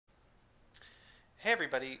Hey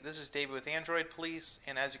everybody, this is David with Android Police,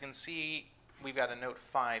 and as you can see, we've got a Note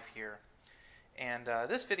 5 here. And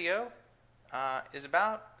this video is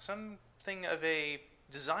about something of a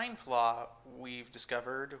design flaw we've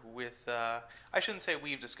discovered with, I shouldn't say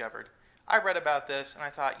we've discovered. I read about this and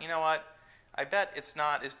I thought, you know what, I bet it's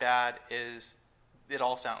not as bad as it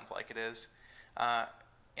all sounds like it is.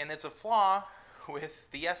 And it's a flaw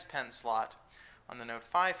with the S Pen slot on the Note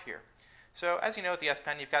 5 here. So as you know with the S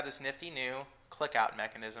Pen, you've got this nifty new click out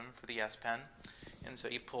mechanism for the S Pen, and so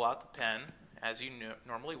you pull out the pen as you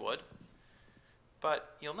normally would,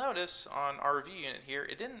 but you'll notice on our review unit here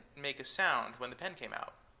it didn't make a sound when the pen came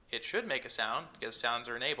out. It should make a sound because sounds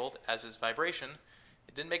are enabled, as is vibration.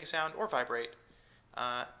 It didn't make a sound or vibrate.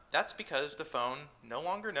 That's because the phone no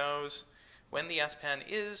longer knows when the S Pen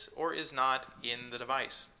is or is not in the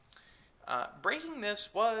device. Breaking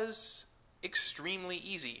this was extremely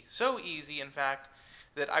easy. So easy, in fact,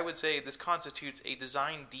 that I would say this constitutes a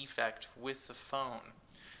design defect with the phone.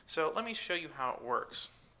 So let me show you how it works.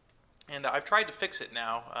 And I've tried to fix it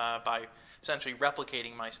now by essentially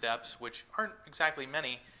replicating my steps, which aren't exactly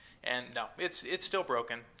many, and no, it's still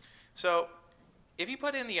broken. So if you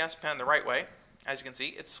put in the S Pen the right way, as you can see,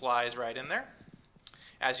 it slides right in there,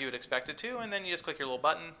 as you would expect it to, and then you just click your little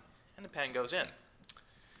button, and the pen goes in.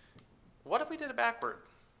 What if we did it backward?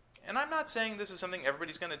 And I'm not saying this is something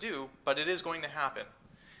everybody's going to do, but it is going to happen.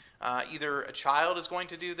 Either a child is going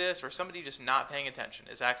to do this, or somebody just not paying attention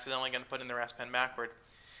is accidentally going to put in their S Pen backward.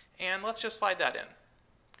 And let's just slide that in.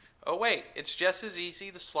 Oh wait, it's just as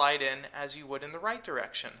easy to slide in as you would in the right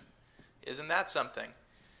direction. Isn't that something?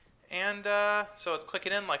 And so let's click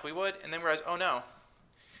it in like we would, and then realize, oh no,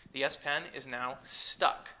 the S Pen is now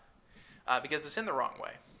stuck because it's in the wrong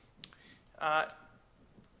way.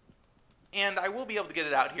 And I will be able to get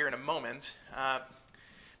it out here in a moment,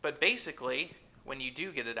 but basically, when you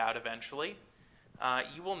do get it out eventually,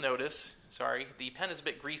 you will notice, sorry, the pen is a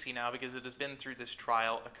bit greasy now because it has been through this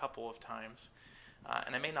trial a couple of times,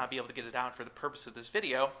 and I may not be able to get it out for the purpose of this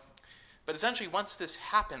video, but essentially once this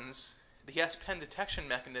happens, the S Pen detection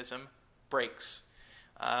mechanism breaks.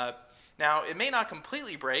 Now, it may not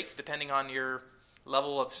completely break, depending on your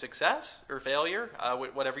level of success or failure,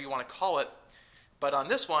 whatever you want to call it, but on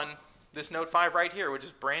this one, this Note 5 right here, which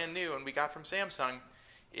is brand new and we got from Samsung,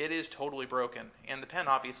 it is totally broken. And the pen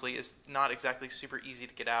obviously is not exactly super easy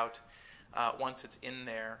to get out once it's in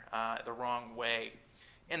there the wrong way.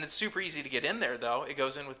 And it's super easy to get in there though. It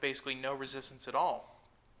goes in with basically no resistance at all,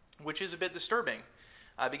 which is a bit disturbing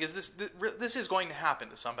because this is going to happen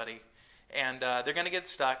to somebody. And they're going to get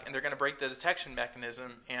stuck and they're going to break the detection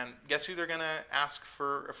mechanism. And guess who they're going to ask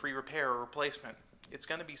for a free repair or replacement? It's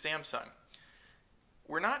going to be Samsung.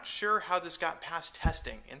 We're not sure how this got past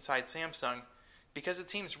testing inside Samsung because it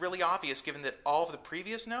seems really obvious given that all of the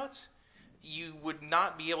previous Notes, you would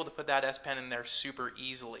not be able to put that S Pen in there super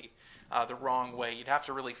easily the wrong way. You'd have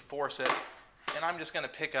to really force it. And I'm just going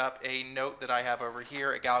to pick up a Note that I have over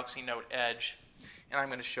here, a Galaxy Note Edge, and I'm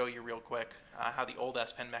going to show you real quick how the old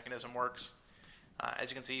S Pen mechanism works.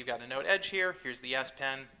 As you can see, you've got a Note Edge here. Here's the S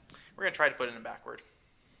Pen. We're going to try to put it in backward.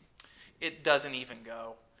 It doesn't even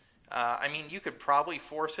go. I mean, you could probably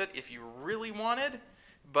force it if you really wanted,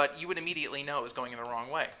 but you would immediately know it was going in the wrong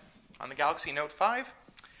way. On the Galaxy Note 5,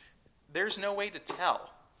 there's no way to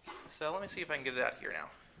tell. So let me see if I can get it out here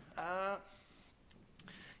now.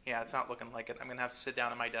 Yeah, it's not looking like it. I'm going to have to sit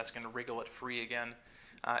down at my desk and wriggle it free again.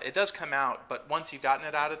 It does come out, but once you've gotten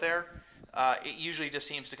it out of there, it usually just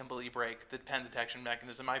seems to completely break the pen detection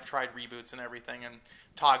mechanism. I've tried reboots and everything and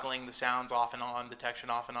toggling the sounds off and on, detection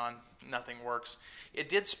off and on, nothing works. It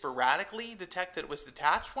did sporadically detect that it was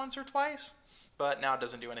detached once or twice, but now it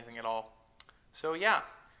doesn't do anything at all. So yeah,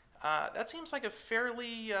 that seems like a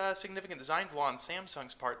fairly significant design flaw on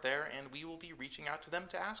Samsung's part there, and we will be reaching out to them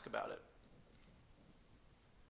to ask about it.